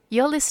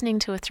You're listening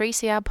to a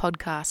 3CR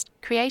podcast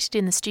created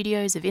in the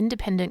studios of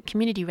independent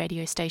community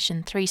radio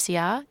station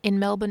 3CR in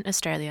Melbourne,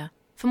 Australia.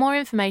 For more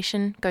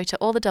information, go to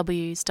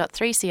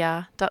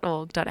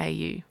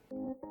allthews.3cr.org.au.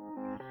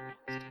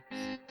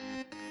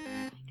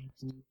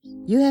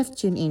 You have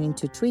tuned in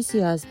into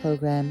 3CR's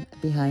program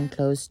Behind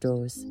Closed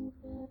Doors.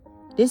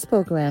 This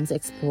program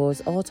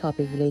explores all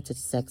topics related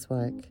to sex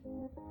work.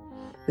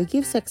 We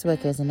give sex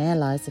workers and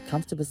allies a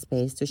comfortable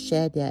space to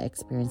share their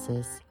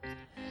experiences.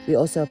 We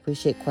also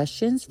appreciate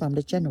questions from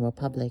the general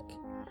public.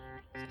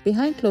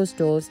 Behind Closed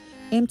Doors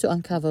aim to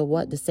uncover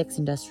what the sex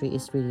industry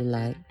is really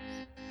like.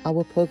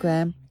 Our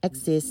program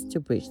exists to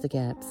bridge the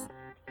gaps.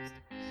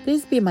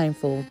 Please be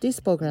mindful,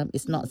 this program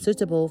is not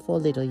suitable for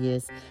little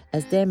ears,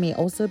 as there may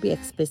also be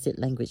explicit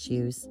language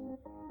use.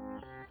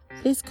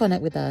 Please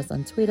connect with us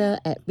on Twitter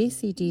at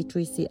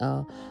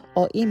BCD3CR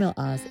or email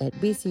us at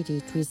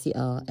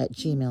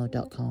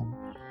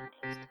bcd3cr@gmail.com.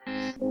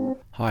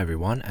 Hi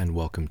everyone, and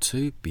welcome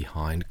to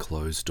Behind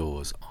Closed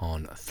Doors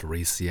on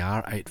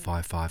 3CR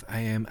 855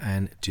 AM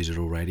and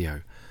digital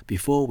radio.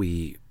 Before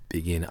we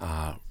begin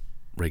our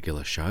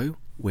regular show,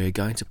 we're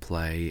going to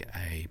play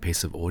a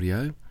piece of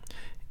audio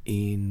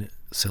in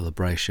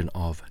celebration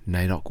of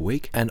NAIDOC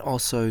Week, and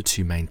also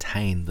to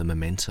maintain the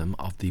momentum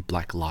of the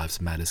Black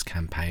Lives Matters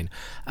campaign,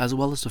 as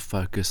well as to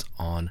focus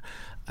on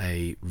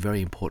a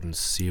very important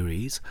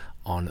series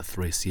on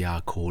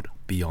 3CR called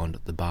Beyond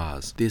the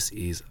Bars. This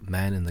is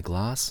Man in the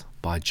Glass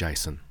by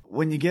Jason.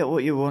 When you get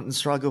what you want and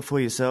struggle for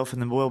yourself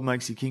and the world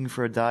makes you king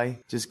for a day,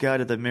 just go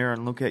to the mirror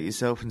and look at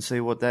yourself and see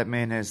what that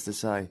man has to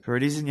say. For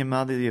it isn't your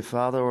mother, your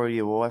father or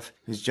your wife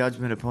whose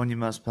judgment upon you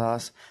must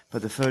pass,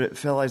 but the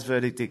fellow's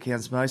verdict that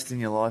counts most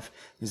in your life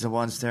is the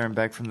one staring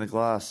back from the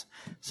glass.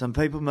 Some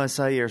people may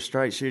say you're a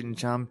straight shooting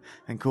chum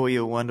and call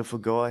you a wonderful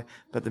guy,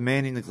 but the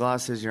man in the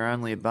glass says you're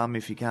only a bum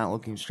if you can't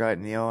look him straight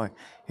in the eye.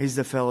 He's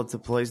the fella to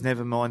please,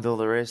 never mind all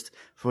the rest,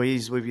 for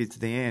he's with you to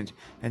the end,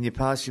 and you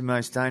pass your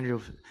most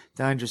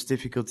dangerous,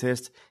 difficult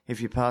test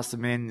if you pass the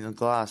man in the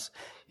glass.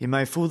 You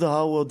may fool the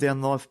whole world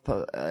down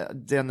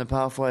the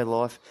pathway of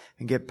life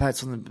and get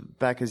pats on the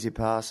back as you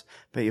pass,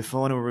 but your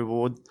final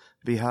reward will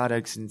be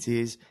heartaches and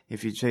tears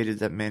if you cheated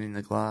that man in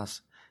the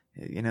glass.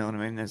 You know what I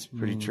mean? That's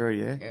pretty true,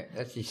 yeah? Yeah,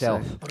 that's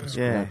yourself.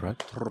 So, yeah.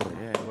 Right?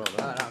 Yeah.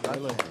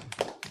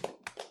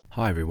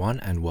 Hi everyone,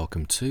 and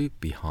welcome to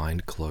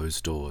Behind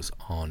Closed Doors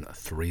on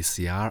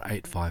 3CR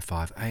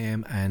 855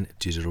 AM and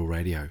digital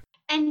radio.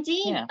 And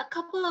Dean, a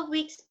couple of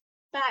weeks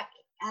back,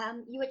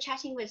 you were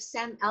chatting with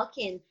Sam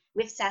Elkin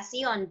with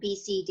Sassy on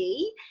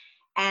BCD,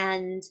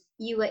 and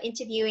you were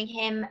interviewing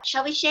him.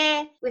 Shall we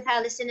share with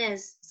our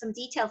listeners some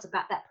details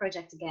about that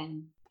project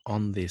again?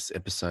 On this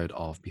episode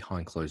of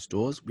Behind Closed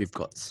Doors, we've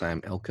got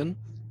Sam Elkin,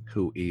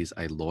 who is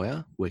a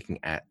lawyer working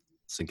at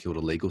St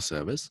Kilda Legal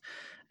Service.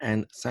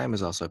 And Sam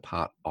is also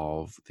part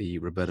of the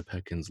Roberta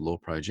Perkins Law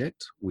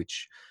Project,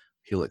 which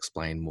he'll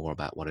explain more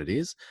about what it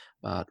is.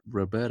 But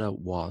Roberta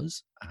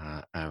was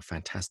a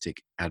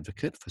fantastic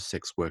advocate for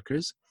sex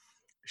workers.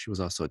 She was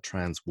also a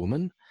trans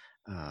woman,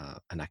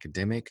 an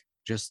academic,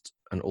 just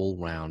an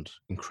all-round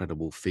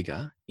incredible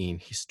figure in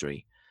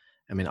history.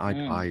 I mean,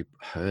 I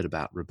heard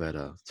about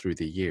Roberta through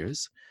the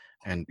years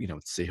and,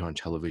 see her on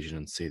television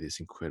and see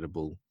this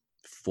incredible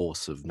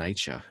force of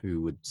nature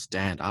who would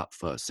stand up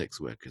for sex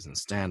workers and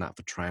stand up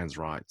for trans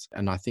rights.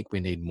 And I think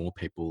we need more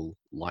people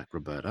like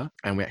Roberta.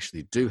 And we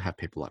actually do have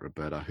people like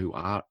Roberta who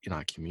are in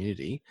our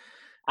community.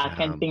 I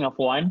can think of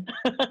one.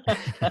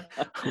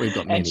 We've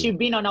got many. And she's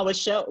been on our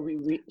show.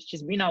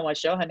 She's been on our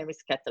show. Her name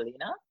is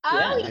Catalina.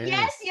 Oh,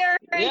 yes, you're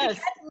right,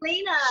 Yes.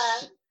 Catalina.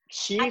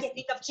 I can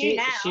think of two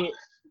now.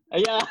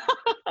 Yeah,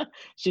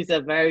 she's a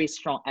very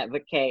strong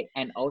advocate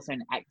and also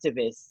an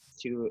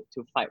activist to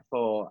fight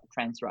for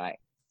trans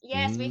rights.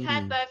 Yes, we've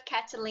had both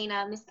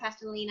Miss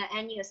Catalina,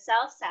 and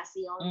yourself,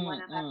 Sassy, on one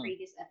of our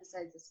previous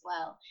episodes as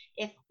well.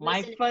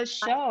 My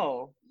first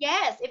show.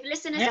 Yes, if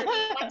listeners would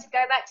like to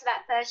go back to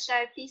that first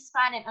show, please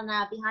find it on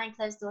our Behind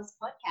Closed Doors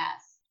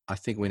podcast. I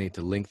think we need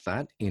to link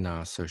that in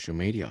our social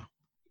media.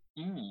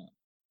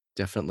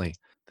 Definitely.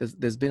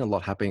 There's been a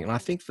lot happening, and I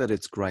think that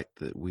it's great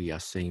that we are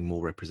seeing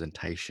more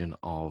representation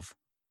of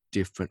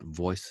different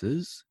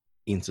voices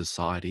in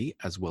society,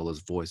 as well as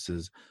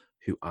voices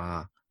who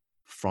are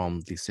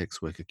from the sex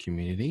worker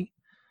community.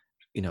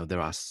 There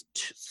are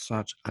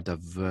such a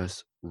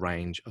diverse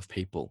range of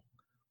people.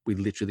 We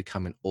literally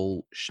come in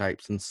all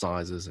shapes and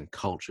sizes and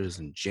cultures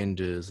and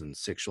genders and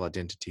sexual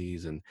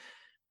identities and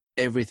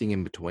everything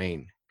in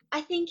between.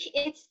 I think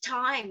it's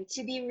time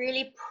to be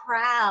really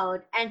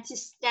proud and to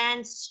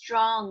stand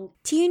strong.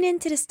 Tune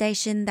into the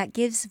station that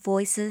gives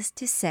voices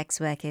to sex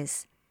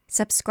workers.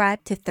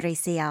 Subscribe to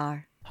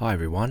 3CR. Hi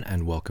everyone,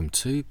 and welcome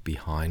to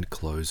Behind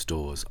Closed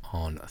Doors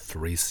on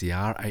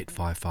 3CR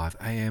 855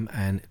 AM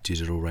and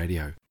digital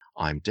radio.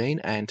 I'm Dean,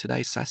 and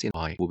today Sassy and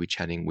I will be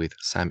chatting with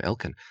Sam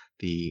Elkin,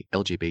 the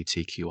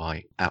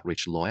LGBTQI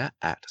outreach lawyer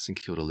at St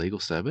Kilda Legal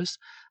Service,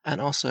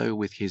 and also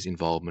with his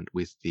involvement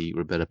with the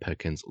Roberta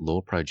Perkins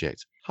Law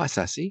Project. Hi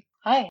Sassy.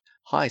 Hi.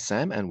 Hi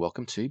Sam, and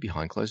welcome to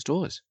Behind Closed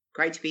Doors.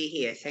 Great to be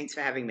here. Thanks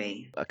for having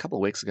me. A couple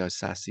of weeks ago,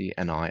 Sassy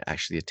and I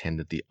actually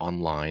attended the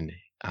online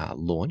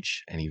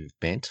launch and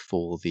event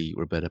for the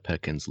Roberta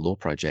Perkins Law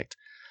Project.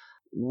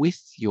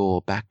 With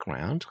your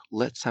background,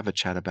 let's have a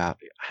chat about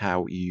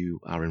how you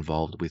are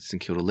involved with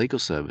St Kilda Legal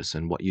Service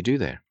and what you do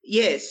there.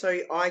 Yeah, so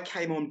I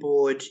came on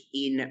board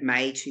in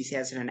May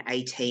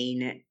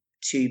 2018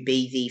 to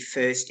be the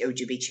first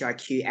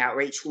LGBTIQ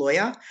outreach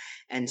lawyer.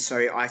 And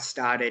so I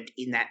started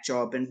in that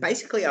job. And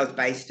basically I was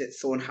based at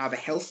Thorn Harbour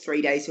Health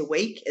 3 days a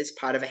week as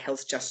part of a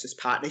health justice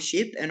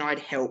partnership. And I'd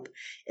help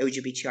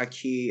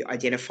LGBTIQ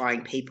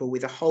identifying people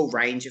with a whole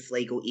range of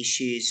legal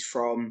issues,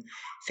 from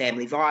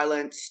family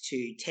violence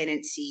to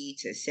tenancy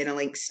to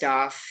Centrelink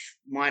stuff,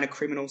 minor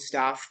criminal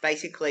stuff.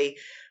 Basically,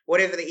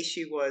 whatever the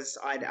issue was,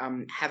 I'd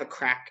have a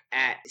crack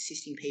at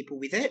assisting people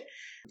with it,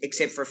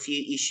 except for a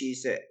few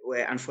issues that were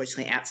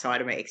unfortunately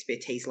outside of my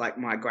expertise, like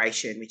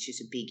migration, which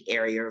is a big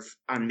area of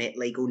unmet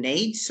legal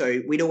needs.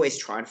 So we'd always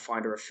try and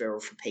find a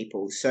referral for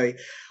people. So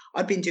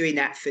I've been doing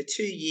that for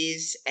 2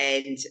 years,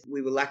 and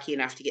we were lucky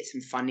enough to get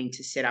some funding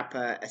to set up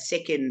a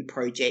second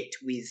project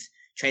with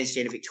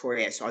Transgender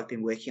Victoria. So I've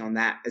been working on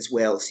that as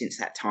well since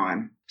that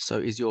time. So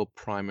is your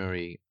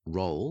primary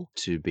role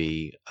to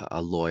be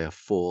a lawyer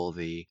for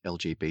the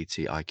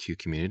LGBTIQ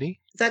community?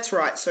 That's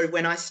right. So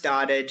when I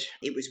started,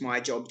 it was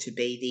my job to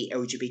be the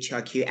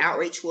LGBTIQ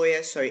outreach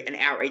lawyer. So an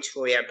outreach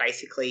lawyer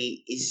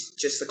basically is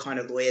just the kind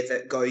of lawyer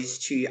that goes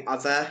to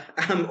other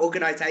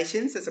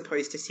organisations as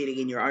opposed to sitting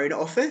in your own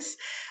office.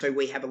 So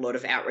we have a lot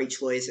of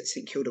outreach lawyers at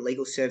St Kilda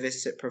Legal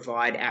Service that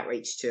provide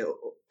outreach to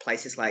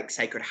places like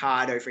Sacred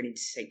Heart over into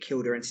St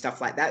Kilda and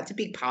stuff like that. It's a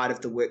big part of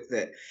the work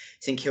that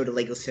St Kilda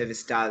Legal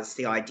Service does,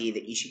 the idea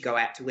that you should go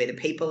out to where the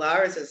people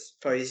are as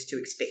opposed to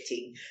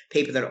expecting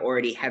people that are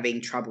already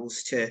having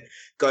troubles to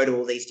go to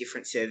all these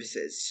different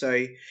services.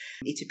 So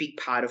it's a big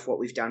part of what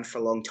we've done for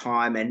a long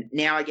time. And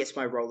now I guess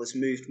my role has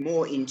moved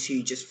more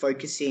into just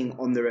focusing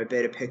on the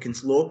Roberta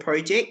Perkins Law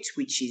Project,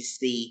 which is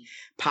the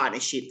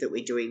partnership that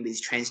we're doing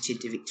with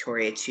Transgender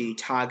Victoria to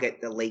target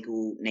the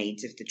legal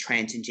needs of the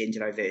trans and gender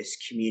diverse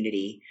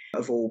community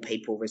of all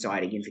people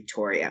residing in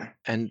Victoria.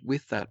 And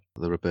with that,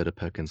 the Roberta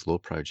Perkins Law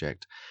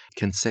Project,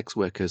 can sex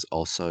workers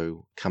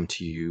also come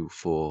to you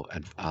for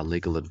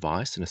legal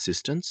advice and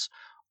assistance,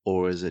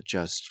 or is it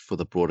just for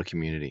the broader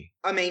community?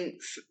 I mean,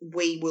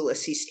 we will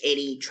assist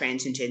any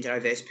trans and gender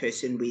diverse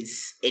person with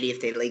any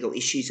of their legal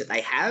issues that they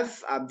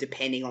have,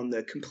 depending on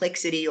the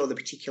complexity or the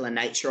particular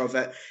nature of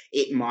it.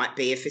 It might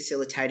be a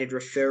facilitated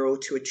referral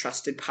to a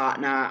trusted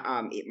partner.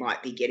 It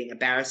might be getting a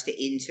barrister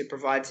in to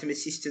provide some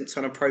assistance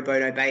on a pro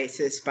bono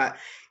basis. But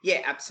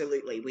yeah,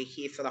 absolutely. We're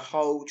here for the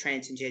whole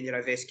trans and gender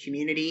diverse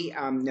community,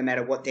 no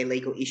matter what their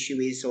legal issue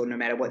is or no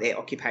matter what their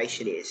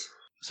occupation is.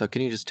 So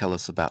can you just tell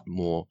us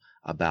more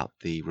about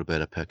the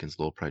Roberta Perkins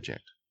Law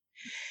Project?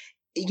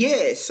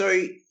 Yeah,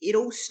 so it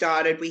all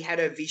started, we had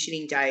a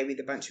visioning day with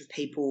a bunch of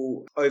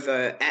people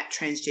over at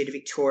Transgender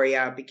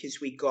Victoria because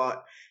we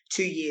got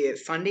 2-year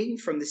funding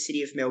from the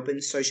City of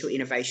Melbourne Social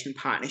Innovation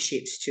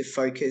Partnerships to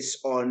focus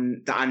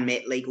on the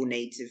unmet legal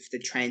needs of the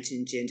trans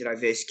and gender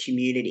diverse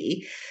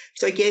community.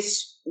 So I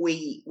guess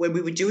when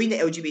we were doing the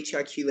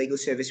LGBTIQ legal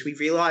service, we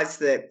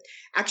realised that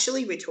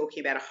actually we're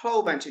talking about a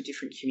whole bunch of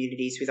different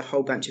communities with a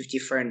whole bunch of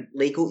different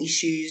legal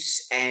issues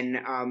and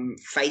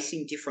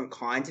facing different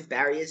kinds of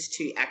barriers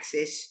to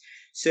access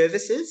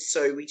services.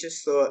 So we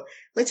just thought,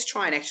 let's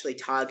try and actually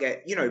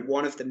target,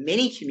 one of the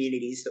many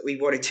communities that we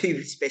want to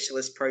do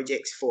specialist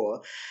projects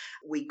for.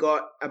 We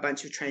got a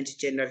bunch of trans and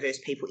gender diverse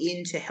people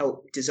in to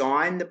help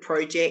design the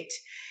project.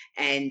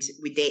 And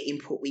with their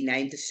input, we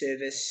named the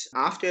service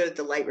after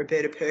the late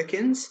Roberta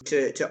Perkins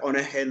to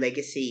honour her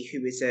legacy,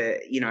 who was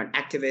an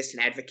activist, an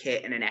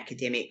advocate and an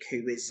academic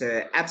who was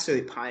an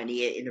absolute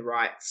pioneer in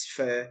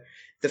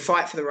the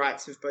fight for the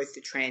rights of both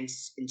the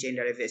trans and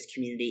gender diverse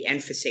community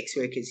and for sex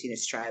workers in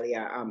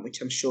Australia,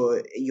 which I'm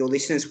sure your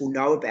listeners will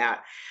know about.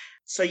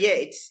 So yeah,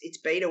 it's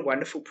been a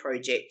wonderful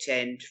project,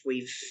 and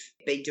we've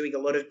been doing a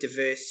lot of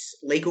diverse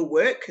legal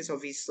work because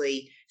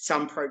obviously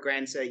some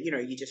programs are,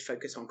 you just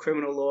focus on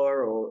criminal law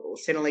or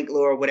Centrelink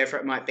law or whatever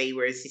it might be,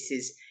 whereas this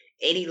is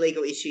any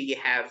legal issue you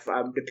have,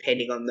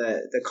 depending on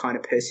the kind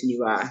of person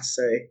you are.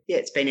 So yeah,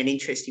 it's been an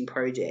interesting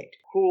project.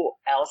 Who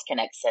else can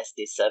access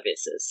these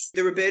services?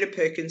 The Roberta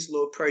Perkins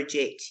Law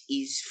Project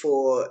is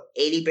for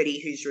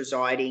anybody who's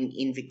residing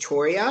in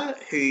Victoria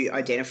who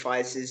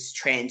identifies as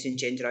trans and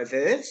gender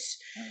diverse.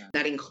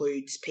 That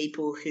includes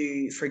people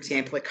who, for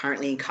example, are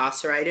currently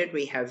incarcerated.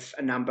 We have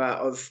a number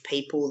of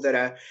people that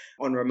are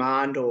on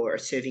remand or are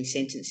serving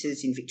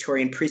sentences in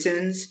Victorian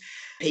prisons,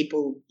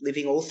 people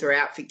living all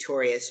throughout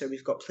Victoria. So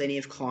we've got plenty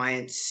of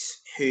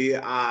clients who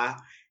are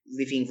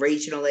living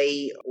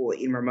regionally or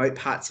in remote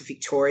parts of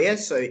Victoria.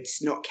 So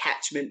it's not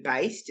catchment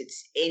based,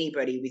 it's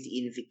anybody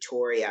within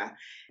Victoria.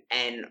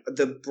 And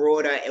the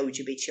broader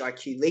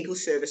LGBTIQ legal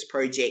service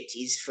project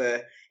is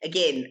for,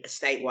 again, a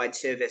statewide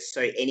service,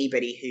 so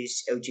anybody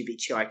who's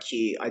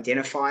LGBTIQ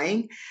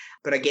identifying.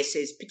 But I guess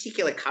there's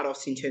particular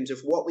cutoffs in terms of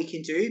what we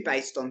can do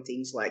based on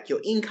things like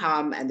your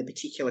income and the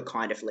particular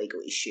kind of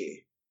legal issue.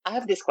 I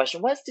have this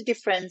question. What's the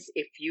difference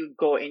if you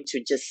go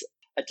into just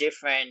a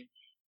different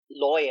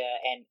lawyer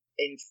and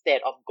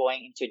instead of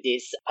going into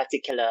this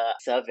particular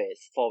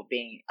service for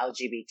being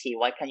LGBT,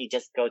 why can't you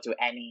just go to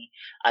any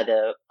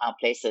other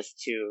places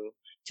to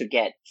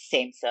get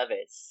same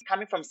service?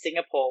 Coming from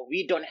Singapore,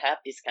 we don't have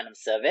this kind of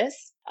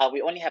service.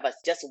 We only have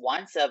just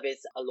one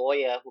service, a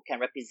lawyer who can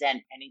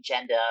represent any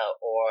gender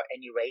or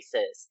any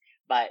races.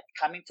 But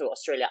coming to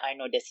Australia, I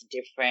know there's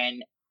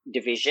different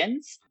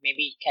divisions.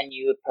 Maybe can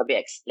you probably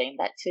explain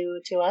that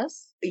to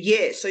us?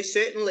 Yeah, so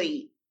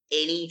certainly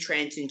any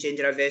trans and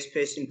gender diverse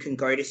person can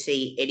go to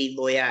see any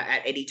lawyer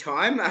at any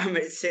time.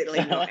 It's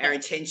certainly not our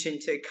intention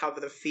to cover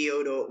the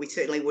field, or we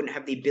certainly wouldn't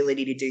have the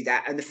ability to do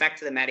that. And the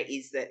fact of the matter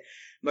is that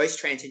most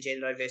trans and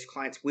gender diverse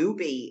clients will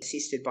be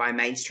assisted by a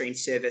mainstream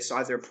service,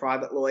 either a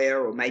private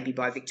lawyer or maybe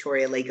by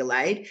Victoria Legal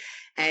Aid.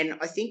 And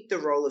I think the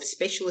role of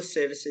specialist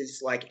services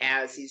like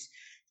ours is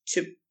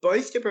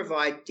to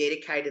provide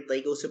dedicated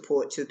legal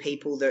support to the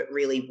people that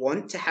really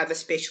want to have a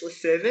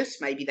specialist service.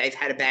 Maybe they've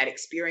had a bad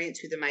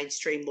experience with a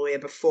mainstream lawyer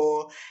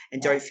before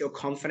and don't feel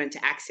confident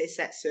to access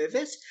that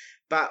service.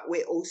 But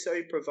we're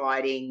also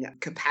providing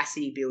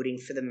capacity building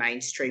for the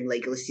mainstream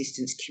legal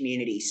assistance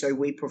community. So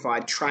we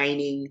provide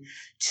training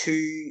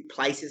to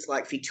places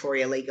like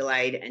Victoria Legal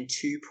Aid and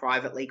to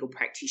private legal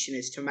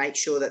practitioners to make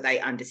sure that they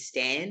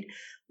understand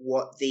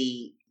what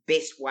the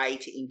best way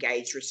to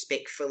engage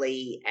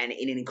respectfully and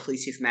in an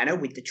inclusive manner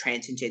with the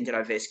trans and gender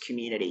diverse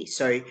community.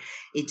 So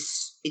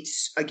it's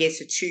I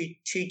guess a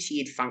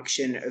two-tiered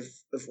function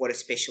of what a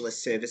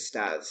specialist service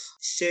does.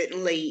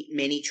 Certainly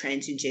many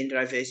trans and gender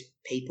diverse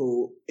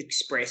people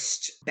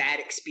expressed bad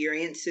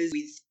experiences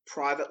with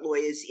private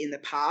lawyers in the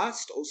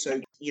past.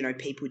 Also,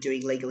 people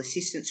doing legal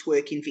assistance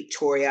work in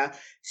Victoria,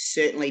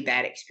 certainly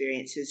bad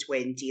experiences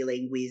when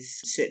dealing with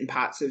certain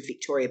parts of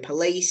Victoria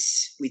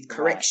Police, with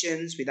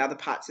corrections, with other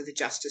parts of the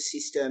justice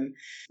system,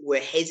 were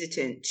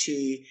hesitant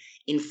to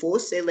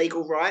enforce their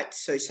legal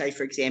rights. So say,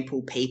 for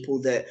example,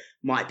 people that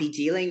might be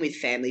dealing with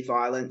family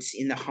violence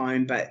in the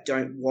home but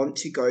don't want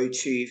to go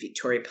to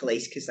Victoria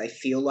Police because they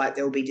feel like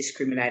they'll be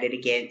discriminated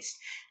against,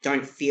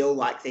 don't feel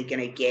like they're going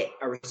to get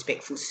a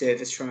respectful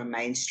service from a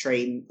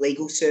mainstream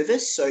legal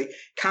service. So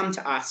come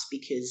to us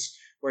because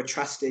we're a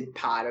trusted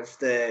part of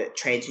the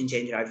trans and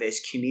gender diverse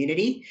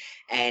community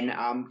and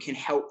can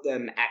help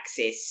them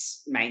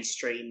access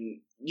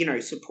mainstream,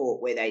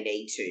 support where they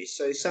need to.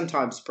 So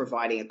sometimes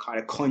providing a kind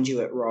of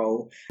conduit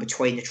role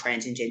between the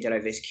trans and gender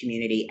diverse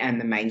community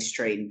and the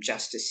mainstream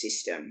justice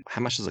system.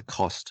 How much does it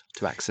cost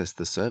to access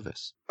the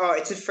service? Oh,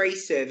 it's a free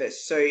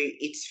service. So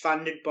it's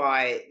funded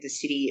by the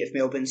City of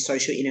Melbourne's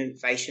Social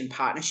Innovation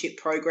Partnership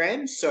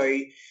Program. So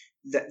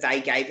that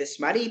they gave us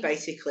money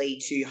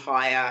basically to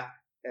hire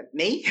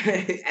me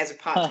as a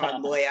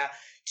part-time lawyer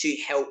to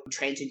help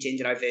trans and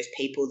gender diverse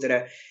people that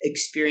are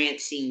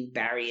experiencing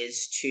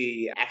barriers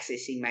to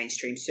accessing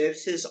mainstream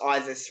services,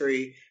 either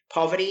through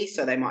poverty,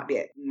 so they might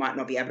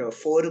not be able to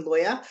afford a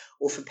lawyer,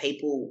 or for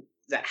people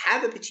that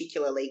have a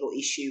particular legal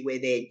issue where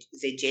their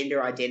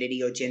gender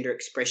identity or gender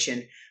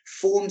expression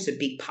forms a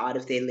big part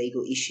of their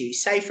legal issue.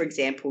 Say, for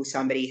example,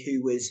 somebody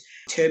who was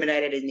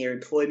terminated in their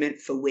employment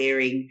for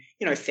wearing,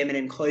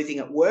 feminine clothing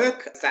at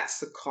work.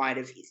 That's the kind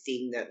of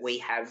thing that we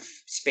have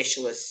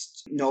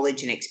specialist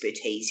knowledge and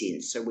expertise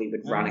in. So we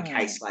would run a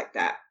case like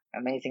that.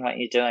 Amazing what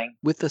you're doing.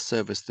 With the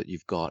service that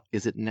you've got,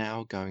 is it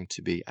now going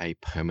to be a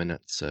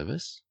permanent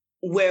service?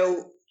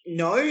 Well,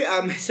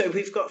 no. So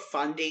we've got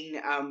funding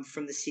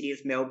from the City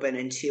of Melbourne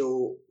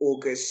until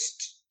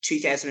August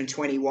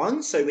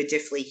 2021. So we're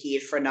definitely here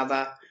for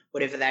another,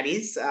 whatever that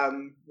is,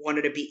 1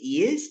 and a bit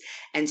years.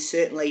 And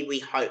certainly we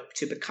hope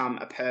to become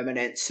a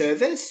permanent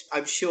service.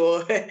 I'm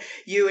sure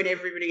you and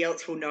everybody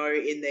else will know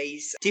in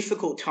these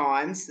difficult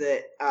times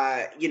that,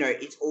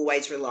 it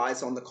always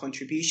relies on the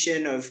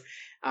contribution of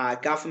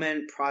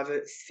government,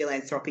 private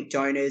philanthropic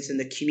donors and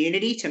the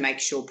community to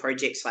make sure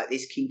projects like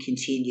this can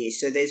continue.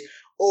 So there's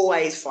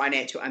always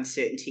financial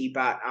uncertainty,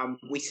 but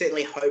we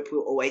certainly hope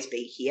we'll always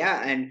be here.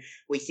 And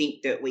we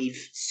think that we've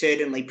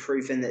certainly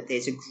proven that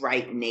there's a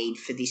great need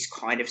for this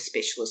kind of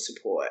specialist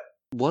support.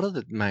 What are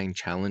the main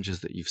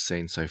challenges that you've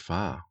seen so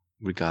far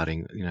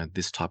regarding,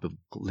 this type of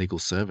legal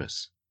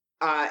service?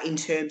 In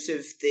terms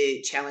of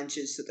the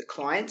challenges that the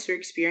clients are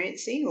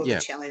experiencing or Yeah.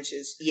 the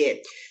challenges? Yeah.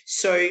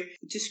 So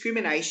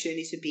discrimination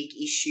is a big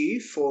issue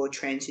for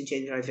trans and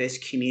gender diverse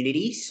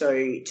communities. So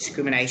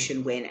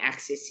discrimination when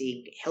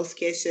accessing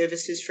healthcare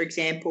services, for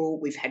example.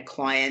 We've had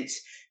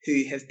clients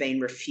who have been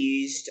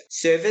refused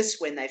service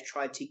when they've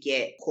tried to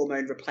get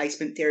hormone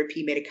replacement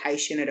therapy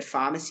medication at a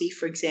pharmacy,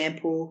 for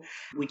example,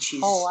 which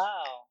is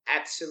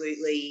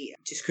absolutely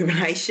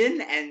discrimination.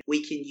 And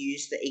we can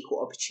use the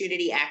Equal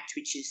Opportunity Act,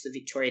 which is the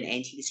Victorian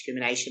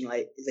anti-discrimination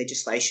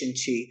legislation,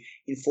 to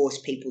enforce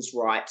people's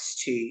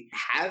rights to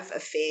have a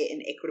fair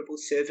and equitable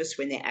service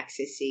when they're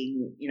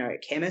accessing, a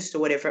chemist or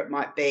whatever it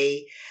might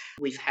be.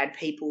 We've had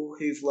people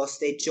who've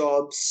lost their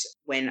jobs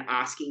when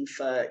asking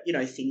for,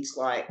 things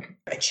like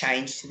a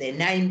change to their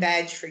name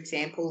badge, for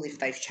example. If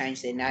they've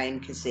changed their name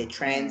because they're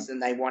trans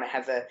and they want to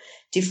have a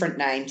different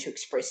name to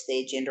express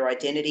their gender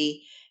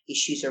identity.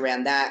 issues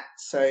around that.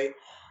 So,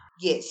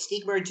 yeah,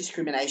 stigma and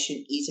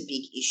discrimination is a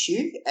big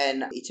issue,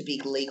 and it's a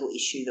big legal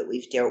issue that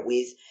we've dealt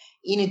with.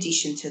 In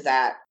addition to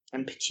that,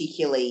 and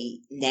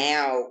particularly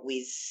now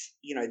with,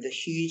 the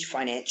huge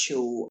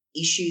financial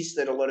issues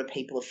that a lot of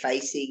people are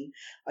facing,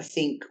 I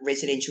think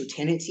residential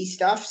tenancy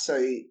stuff,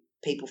 so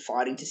people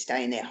fighting to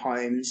stay in their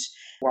homes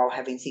while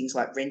having things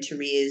like rent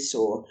arrears,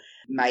 or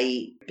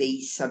may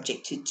be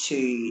subjected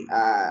to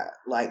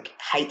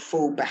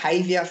hateful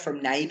behaviour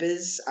from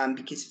neighbours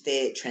because of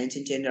their trans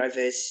and gender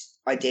diverse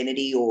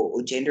identity or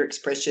gender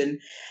expression.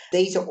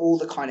 These are all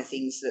the kind of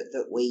things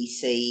that we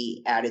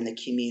see out in the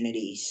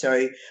community.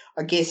 So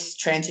I guess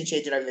trans and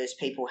gender diverse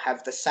people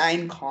have the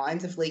same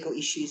kinds of legal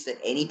issues that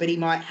anybody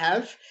might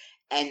have,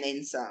 and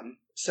then some.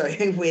 So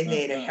we're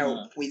there to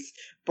help with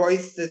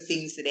both the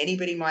things that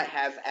anybody might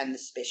have and the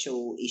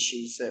special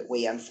issues that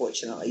we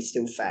unfortunately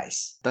still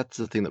face. That's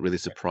the thing that really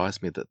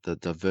surprised me, that the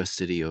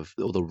diversity of,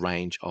 or the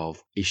range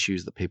of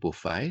issues that people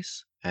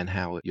face, and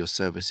how your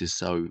service is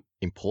so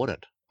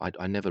important.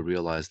 I never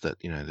realised that,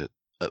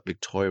 that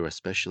Victoria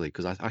especially,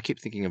 because I keep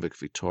thinking of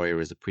Victoria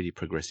as a pretty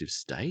progressive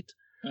state,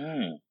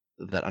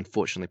 that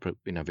unfortunately,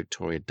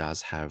 Victoria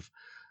does have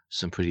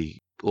some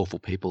pretty awful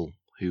people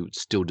who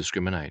still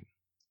discriminate.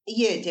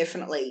 Yeah,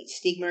 definitely.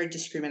 Stigma and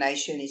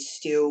discrimination is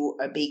still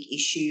a big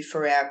issue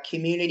for our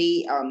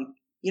community,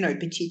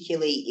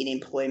 particularly in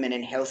employment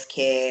and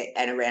healthcare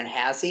and around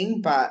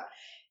housing. But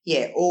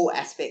yeah, all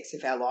aspects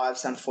of our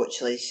lives,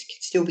 unfortunately,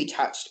 can still be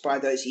touched by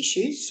those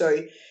issues.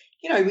 So,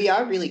 we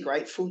are really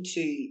grateful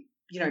to,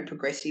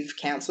 progressive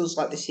councils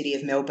like the City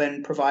of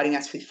Melbourne providing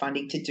us with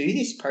funding to do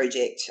this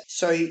project.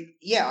 So,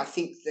 yeah, I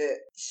think that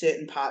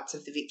certain parts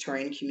of the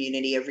Victorian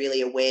community are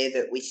really aware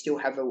that we still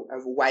have a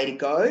way to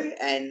go,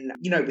 and,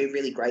 we're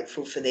really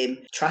grateful for them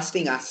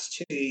trusting us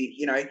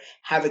to,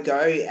 have a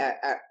go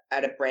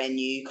at a brand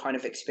new kind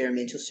of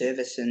experimental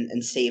service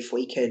and see if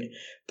we could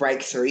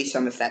break through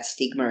some of that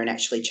stigma and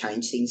actually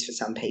change things for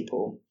some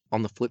people.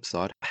 On the flip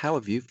side, how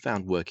have you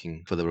found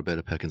working for the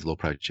Roberta Perkins Law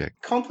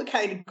Project?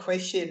 Complicated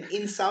question.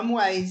 In some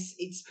ways,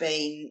 it's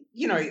been,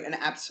 an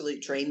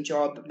absolute dream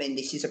job. I mean,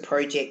 this is a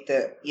project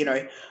that,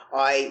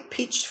 I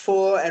pitched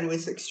for and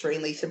was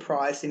extremely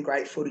surprised and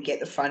grateful to get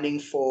the funding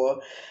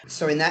for.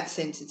 So in that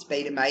sense, it's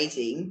been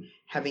amazing.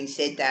 Having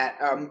said that,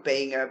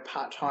 being a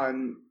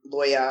part-time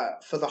lawyer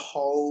for the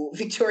whole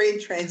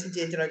Victorian trans and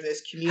gender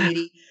diverse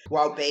community,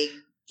 while being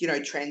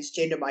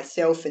transgender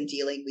myself and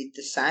dealing with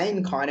the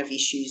same kind of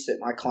issues that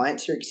my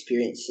clients are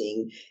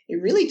experiencing,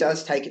 it really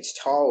does take its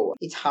toll.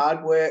 It's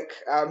hard work.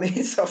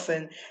 It's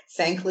often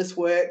thankless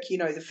work.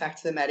 The fact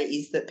of the matter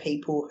is that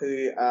people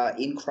who are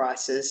in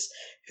crisis,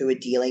 who are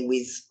dealing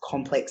with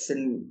complex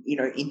and,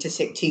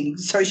 intersecting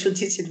social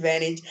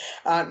disadvantage,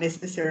 aren't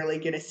necessarily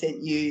going to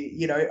send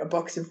you, a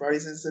box of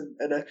roses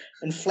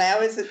and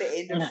flowers at the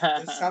end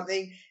of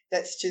something.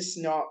 That's just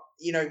not,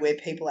 where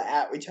people are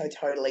at, which I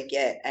totally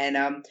get.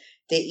 And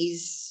there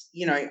is,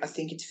 I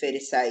think it's fair to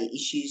say,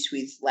 issues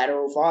with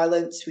lateral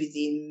violence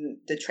within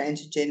the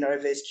trans and gender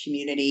diverse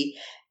community,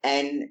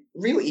 and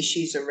real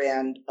issues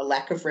around a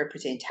lack of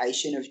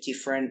representation of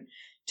different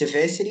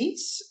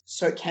diversities.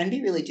 So it can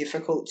be really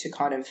difficult to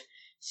kind of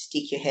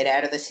stick your head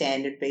out of the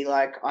sand and be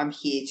like, I'm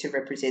here to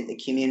represent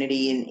the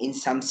community in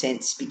some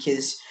sense,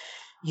 because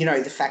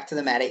the fact of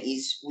the matter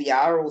is we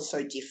are all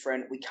so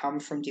different. We come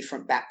from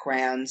different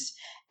backgrounds,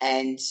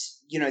 and,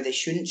 there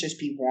shouldn't just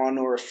be one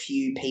or a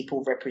few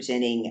people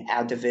representing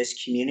our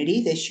diverse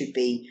community. There should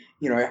be,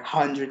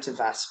 hundreds of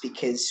us,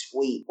 because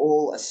we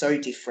all are so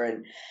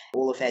different.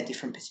 All of our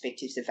different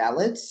perspectives are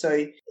valid.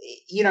 So,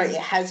 it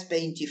has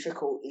been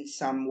difficult in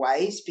some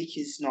ways,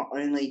 because not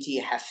only do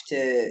you have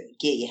to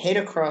get your head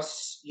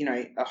across,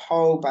 a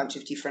whole bunch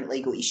of different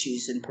legal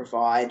issues and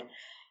provide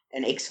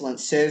an excellent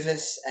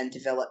service and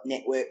develop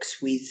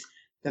networks with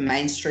the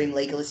mainstream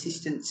legal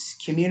assistance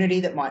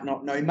community that might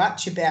not know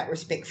much about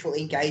respectful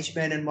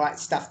engagement and might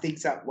stuff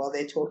things up while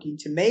they're talking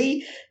to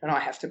me, and I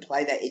have to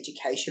play that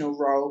educational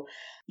role.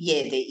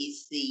 Yeah, there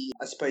is the,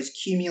 I suppose,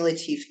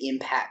 cumulative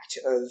impact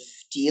of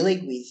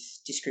dealing with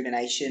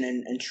discrimination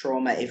and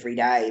trauma every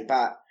day.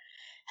 But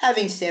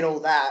having said all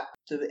that,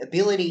 the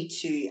ability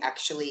to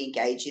actually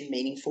engage in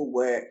meaningful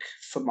work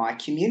for my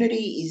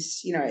community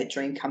is, a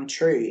dream come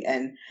true.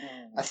 And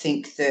I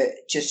think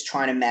that just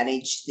trying to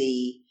manage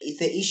the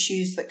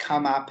issues that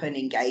come up and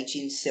engage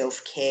in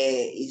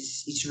self-care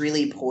is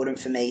really important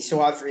for me.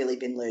 So I've really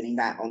been learning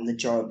that on the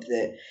job,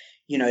 that,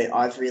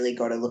 I've really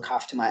got to look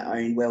after my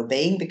own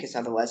well-being, because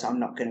otherwise I'm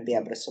not going to be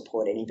able to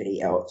support anybody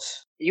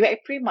else. You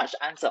pretty much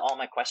answered all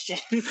my questions.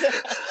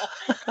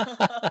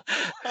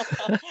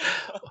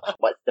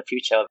 What's the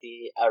future of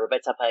the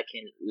Roberta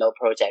Perkins Law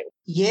Project?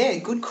 Yeah,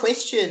 good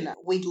question.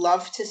 We'd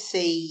love to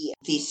see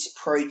this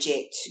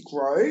project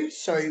grow.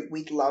 So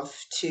we'd love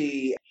to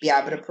be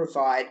able to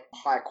provide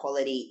high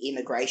quality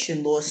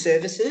immigration law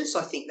services.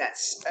 I think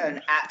that's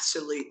an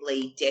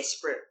absolutely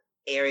desperate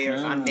area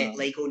of unmet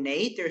legal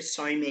need. There are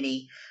so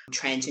many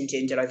trans and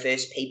gender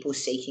diverse people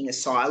seeking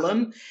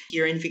asylum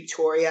here in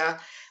Victoria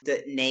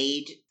that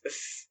need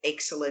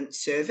excellent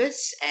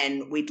service,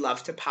 and we'd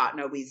love to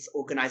partner with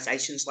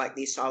organisations like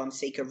the Asylum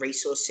Seeker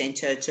Resource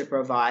Centre to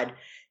provide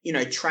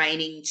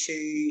training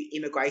to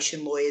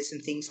immigration lawyers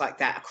and things like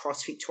that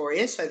across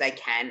Victoria so they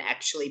can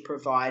actually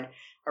provide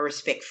a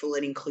respectful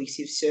and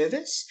inclusive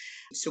service.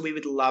 So we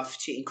would love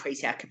to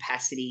increase our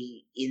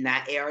capacity in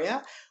that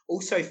area.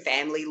 Also,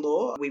 family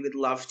law. We would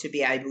love to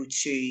be able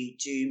to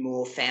do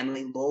more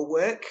family law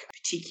work.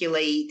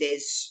 Particularly,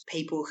 there's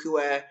people who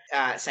are,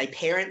 say,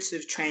 parents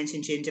of trans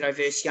and gender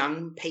diverse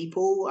young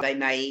people. They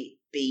may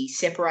be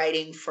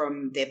separating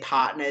from their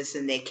partners,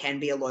 and there can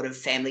be a lot of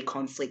family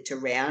conflict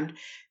around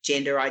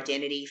gender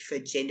identity for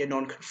gender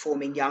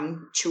non-conforming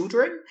young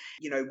children.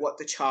 What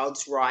the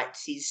child's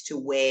rights is to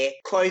wear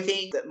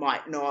clothing that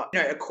might not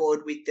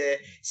accord with the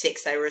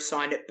sex they were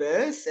assigned at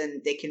birth.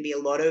 And there can be a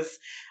lot of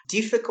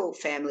difficult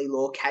family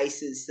law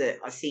cases that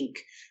I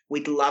think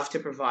we'd love to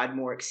provide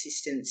more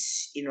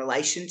assistance in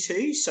relation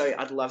to. So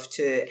I'd love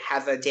to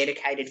have a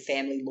dedicated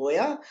family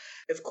lawyer.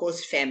 Of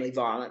course, family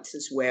violence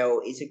as well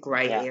is a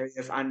great area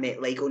of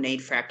unmet legal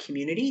need for our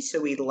community.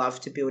 So we'd love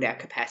to build our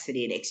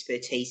capacity and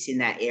expertise in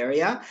that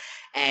area,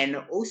 and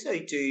also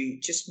do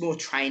just more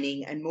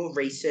training and more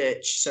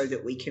research so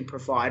that we can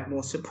provide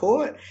more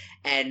support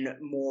and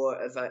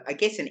more of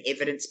an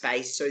evidence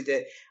base, so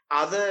that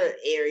other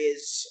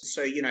areas,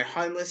 so,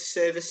 homeless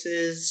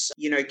services,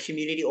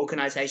 community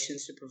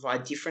organisations who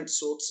provide different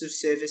sorts of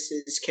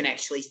services can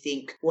actually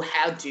think, well,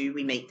 how do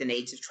we meet the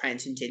needs of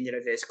trans and gender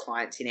diverse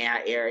clients in our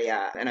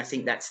area? And I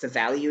think that's the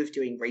value of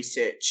doing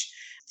research,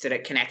 that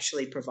it can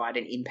actually provide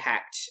an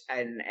impact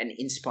and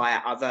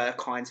inspire other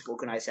kinds of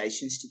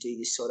organisations to do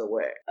this sort of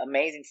work.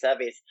 Amazing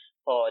service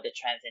for the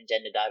trans and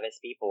gender diverse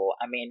people.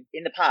 I mean,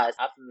 in the past,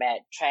 I've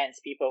met trans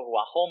people who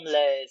are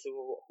homeless,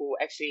 who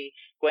actually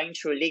going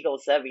through legal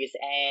service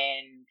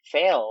and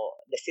fail.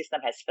 The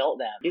system has failed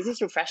them. This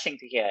is refreshing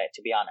to hear,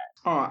 to be honest.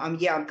 I'm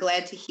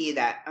glad to hear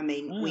that. I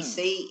mean, we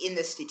see in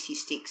the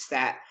statistics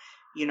that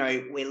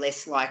we're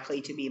less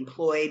likely to be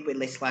employed. We're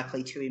less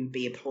likely to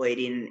be employed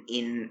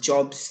in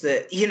jobs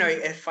that,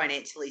 are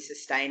financially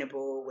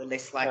sustainable. We're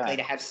less likely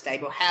to have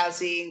stable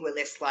housing. We're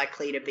less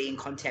likely to be in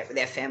contact with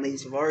our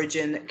families of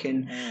origin that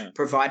can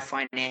provide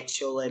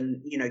financial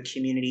and,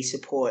 community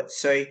support.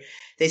 So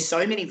there's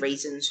so many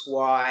reasons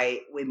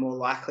why we're more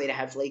likely to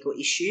have legal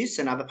issues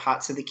than other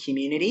parts of the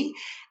community.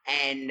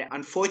 And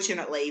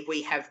unfortunately,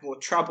 we have more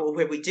trouble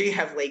where we do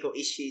have legal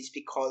issues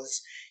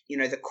because,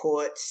 the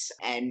courts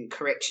and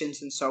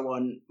corrections and so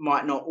on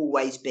might not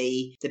always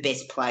be the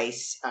best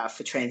place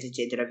for trans and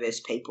gender diverse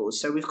people.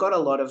 So we've got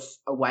a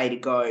way to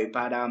go.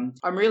 But I'm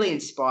really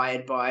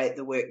inspired by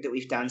the work that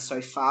we've done so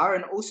far,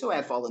 and also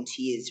our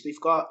volunteers. We've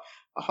got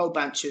a whole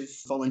bunch of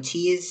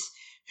volunteers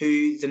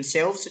who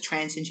themselves are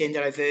trans and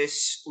gender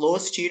diverse law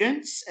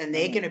students, and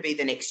they're going to be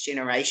the next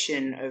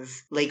generation of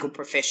legal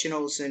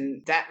professionals.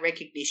 And that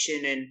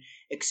recognition and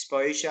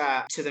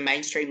exposure to the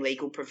mainstream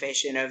legal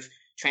profession of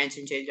trans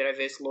and gender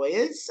diverse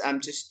lawyers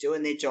just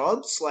doing their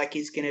jobs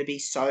is going to be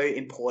so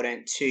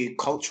important to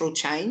cultural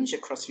change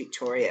across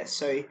Victoria.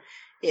 So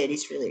yeah, it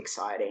is really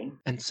exciting.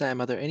 And Sam,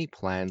 are there any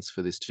plans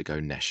for this to go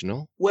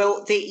national?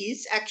 Well, there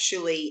is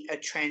actually a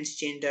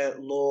transgender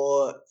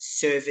law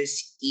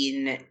service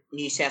in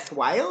New South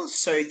Wales.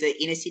 So the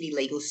Inner City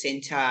Legal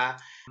Centre,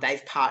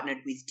 they've partnered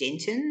with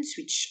Dentons,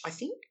 which I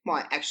think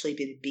might actually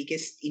be the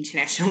biggest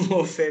international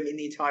law firm in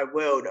the entire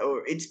world,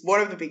 or it's one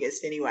of the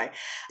biggest anyway.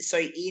 So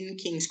in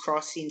King's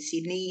Cross in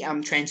Sydney,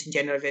 trans and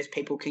gender diverse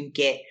people can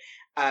get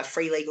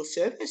free legal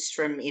service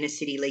from Inner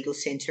City Legal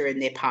Centre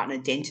and their partner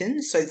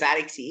Dentons. So that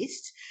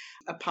exists.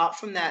 Apart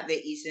from that,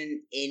 there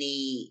isn't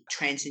any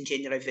trans and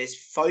gender diverse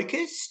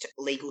focused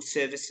legal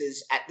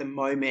services at the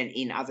moment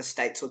in other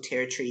states or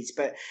territories.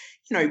 But,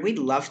 we'd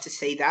love to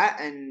see that.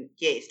 And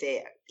yeah, if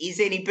there is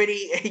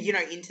anybody,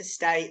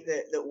 interstate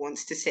that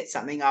wants to set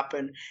something up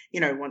and,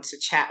 wants to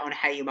chat on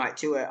how you might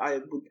do it, I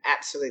would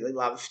absolutely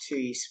love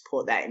to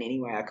support that in any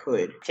way I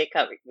could. Take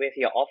up with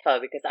your offer,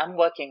 because I'm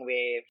working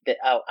with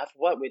I've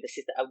worked with the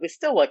sister, we're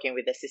still working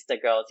with the sister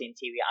girls in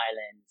Tiwi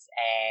Islands,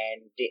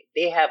 and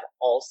they have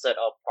all sort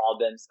of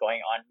problems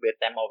going on with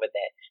them over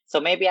there. So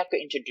maybe I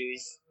could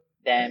introduce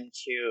them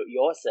to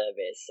your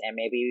service, and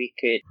maybe we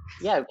could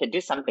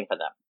do something for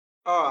them.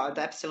 Oh, I'd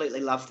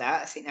absolutely love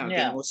that. I think that would be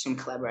an awesome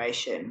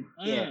collaboration.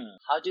 Yeah.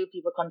 How do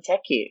people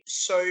contact you?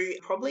 So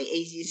probably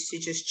easiest to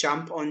just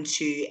jump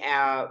onto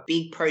our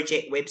big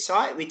project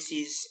website, which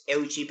is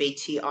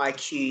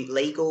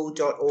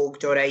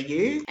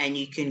lgbtiqlegal.org.au, and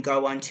you can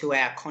go onto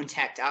our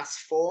contact us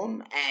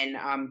form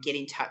and get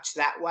in touch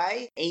that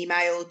way.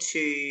 Email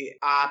to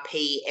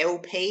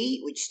RPLP,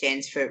 which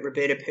stands for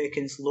Roberta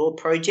Perkins Law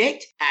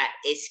Project, at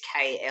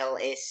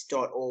skls.org.au.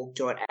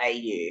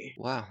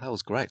 Wow, that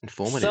was great.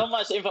 Informative. So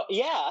much info.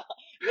 Yeah,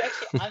 you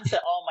actually answered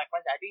all my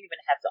questions. I didn't even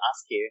have to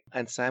ask you.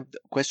 And Sam, the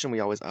question we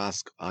always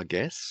ask our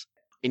guests,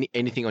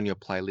 anything on your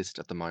playlist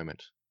at the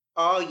moment?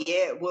 Oh,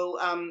 yeah. Well,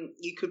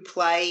 you could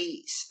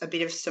play a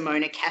bit of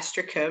Simona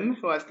Castricum,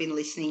 who I've been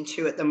listening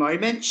to at the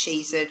moment.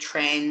 She's a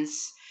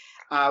trans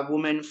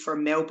woman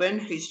from Melbourne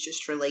who's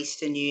just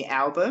released a new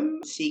album.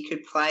 So you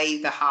could play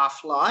The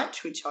Half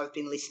Light, which I've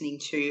been listening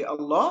to a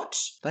lot.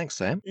 Thanks,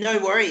 Sam. No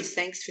worries.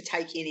 Thanks for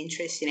taking an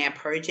interest in our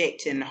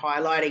project and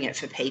highlighting it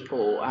for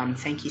people.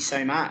 Thank you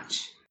so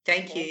much.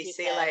 Thank you. See you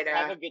Sam. later.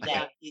 Have a good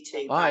day. You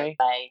too. Bye.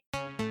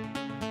 Bye.